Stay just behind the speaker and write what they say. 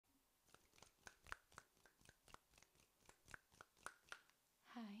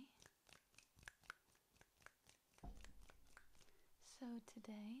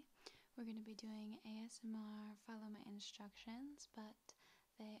today we're going to be doing ASMR, follow my instructions, but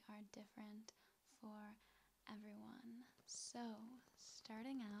they are different for everyone. So,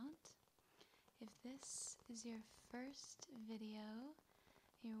 starting out, if this is your first video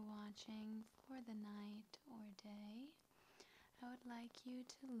you're watching for the night or day, I would like you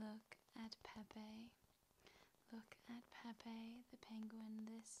to look at Pepe. Look at Pepe, the penguin.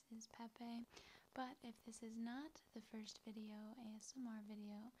 This is Pepe. But if this is not the first video, ASMR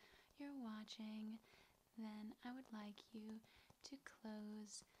video, you're watching, then I would like you to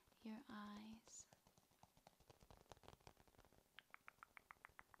close your eyes.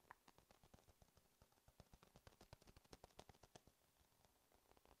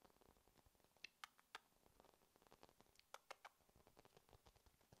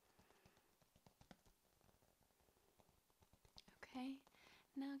 Okay,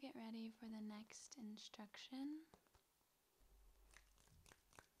 now get ready for the next instruction.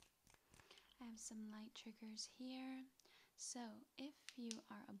 I have some light triggers here. So, if you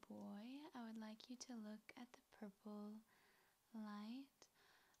are a boy, I would like you to look at the purple light.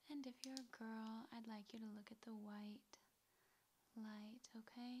 And if you're a girl, I'd like you to look at the white light,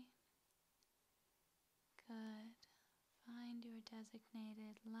 okay? Good. Find your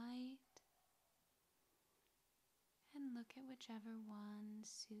designated light and look at whichever one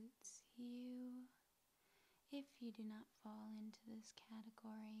suits you. If you do not fall into this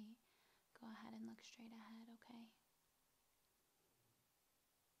category, go ahead and look straight ahead, okay?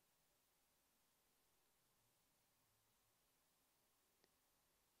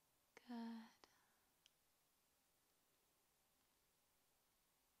 Good.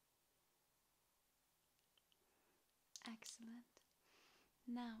 Excellent.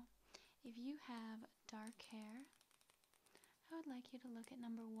 Now, if you have dark hair, I would like you to look at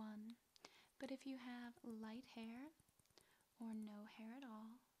number 1. But if you have light hair or no hair at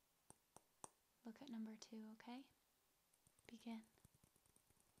all, look at number 2, okay? Begin.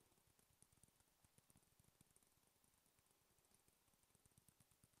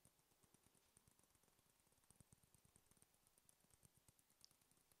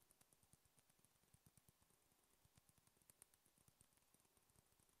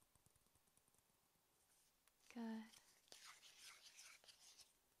 Good.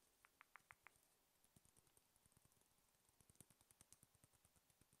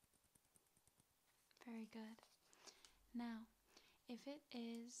 Very good. Now, if it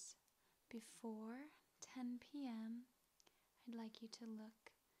is before 10 p.m., I'd like you to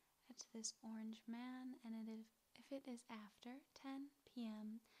look at this orange man, and if it is after 10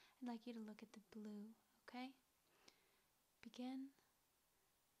 p.m., I'd like you to look at the blue, okay? Begin.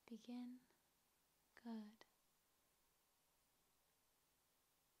 Begin. Good.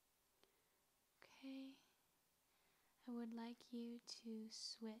 Okay. I would like you to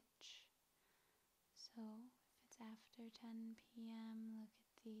switch. So, if it's after 10 p.m., look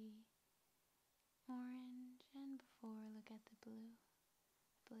at the orange, and before, look at the blue.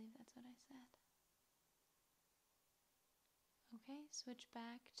 I believe that's what I said. Okay, switch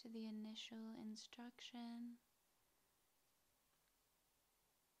back to the initial instruction.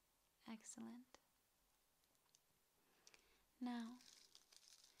 Excellent. Now,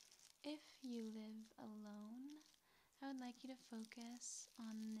 if you live alone, I would like you to focus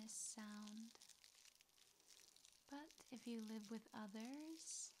on this sound. But if you live with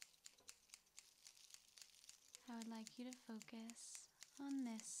others, I would like you to focus on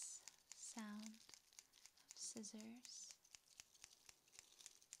this sound of scissors.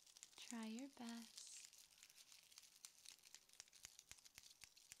 Try your best.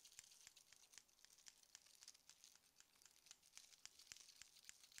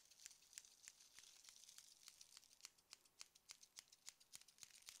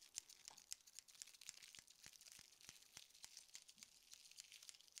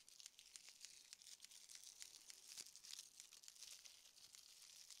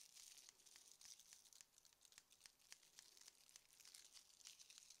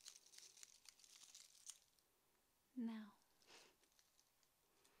 Now,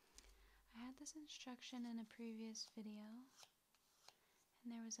 I had this instruction in a previous video, and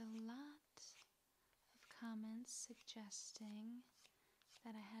there was a lot of comments suggesting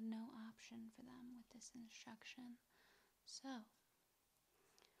that I had no option for them with this instruction. So,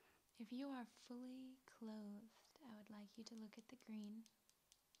 if you are fully clothed, I would like you to look at the green.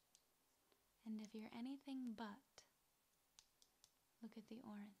 And if you're anything but, look at the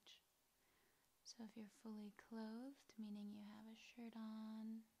orange. So if you're fully clothed, meaning you have a shirt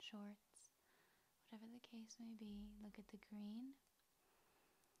on, shorts, whatever the case may be, look at the green.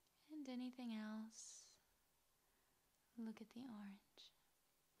 And anything else, look at the orange.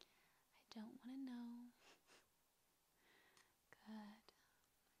 don't want to know. Good.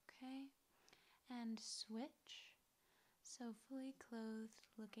 Okay. And switch. So fully clothed,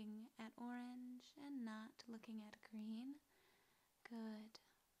 looking at orange and not looking at green. Good.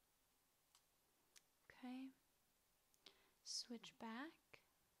 Okay. Switch back.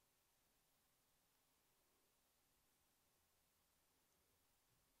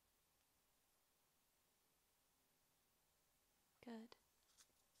 Good.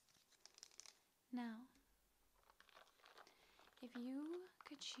 Now, if you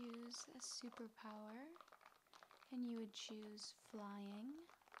could choose a superpower and you would choose flying,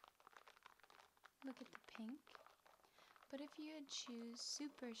 look at the pink. But if you would choose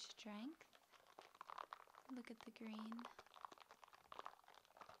super strength, look at the green.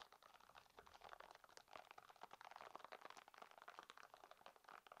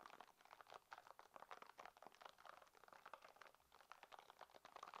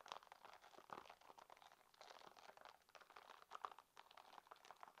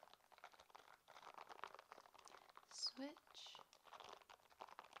 Switch.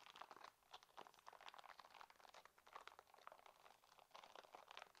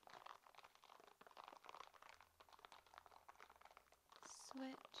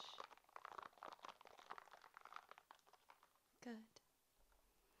 Switch. Good.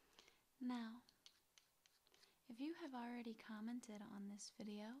 Now, if you have already commented on this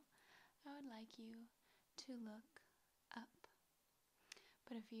video, I would like you to look up.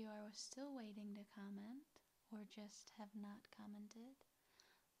 But if you are still waiting to comment, or just have not commented,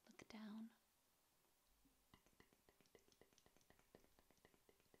 look down.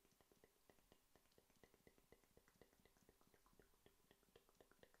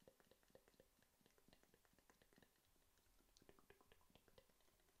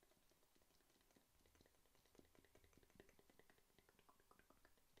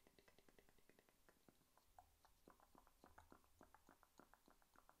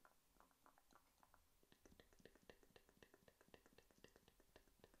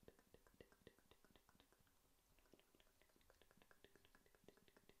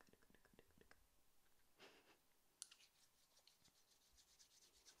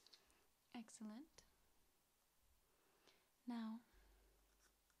 Excellent. Now,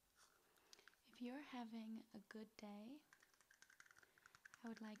 if you're having a good day, I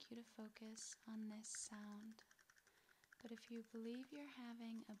would like you to focus on this sound. But if you believe you're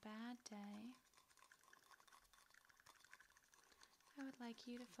having a bad day, I would like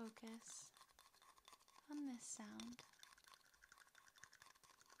you to focus on this sound.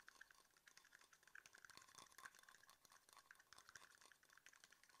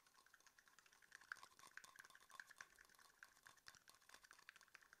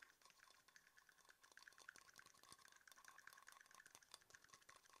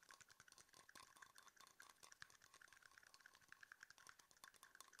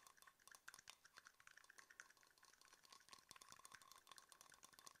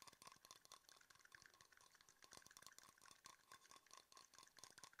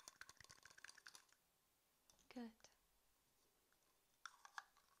 Good.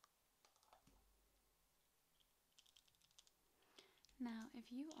 Now, if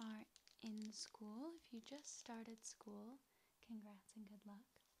you are in school, if you just started school, congrats and good luck.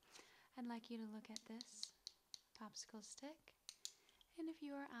 I'd like you to look at this popsicle stick. And if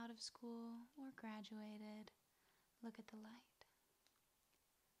you are out of school or graduated, look at the light.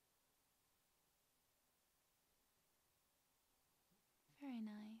 Very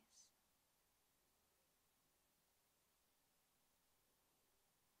nice.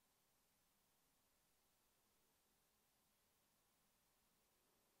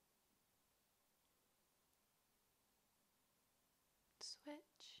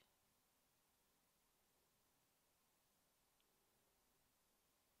 Switch.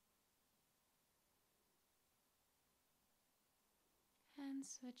 And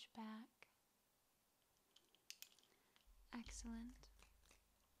switch back. Excellent.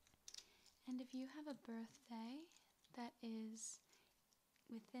 And if you have a birthday that is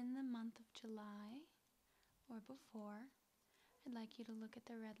within the month of July or before, I'd like you to look at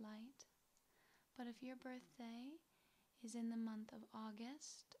the red light. But if your birthday is in the month of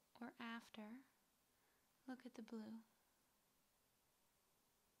August or after, look at the blue.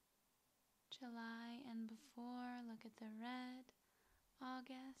 July and before, look at the red.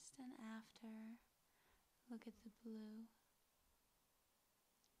 August and after, look at the blue.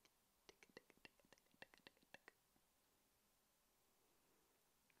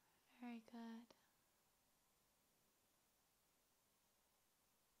 Very good.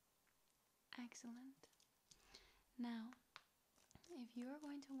 Excellent. Now, if you are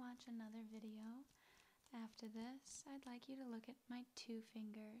going to watch another video after this, I'd like you to look at my 2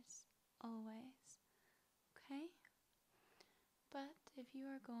 fingers, always, okay? But if you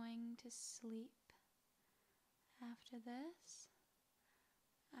are going to sleep after this,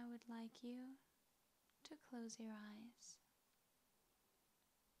 I would like you to close your eyes.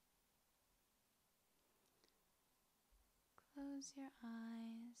 Close your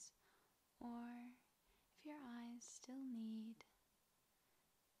eyes, or if your eyes still need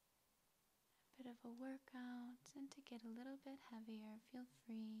a bit of a workout and to get a little bit heavier, feel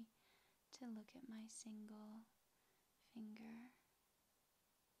free to look at my single finger.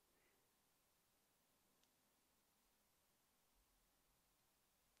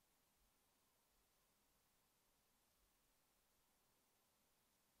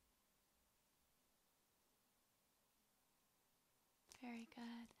 Very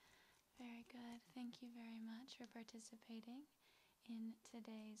good, very good. Thank you very much for participating in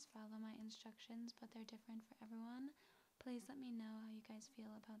today's Follow My Instructions, but they're different for everyone. Please let me know how you guys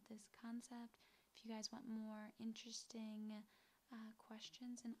feel about this concept. If you guys want more interesting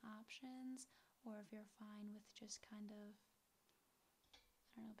questions and options, or if you're fine with just kind of,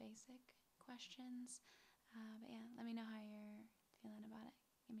 I don't know, basic questions. But yeah, let me know how you're feeling about it.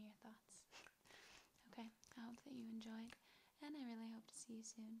 Give me your thoughts. Okay, I hope that you enjoyed, and I really hope to see you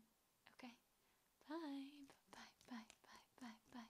soon. Okay, bye.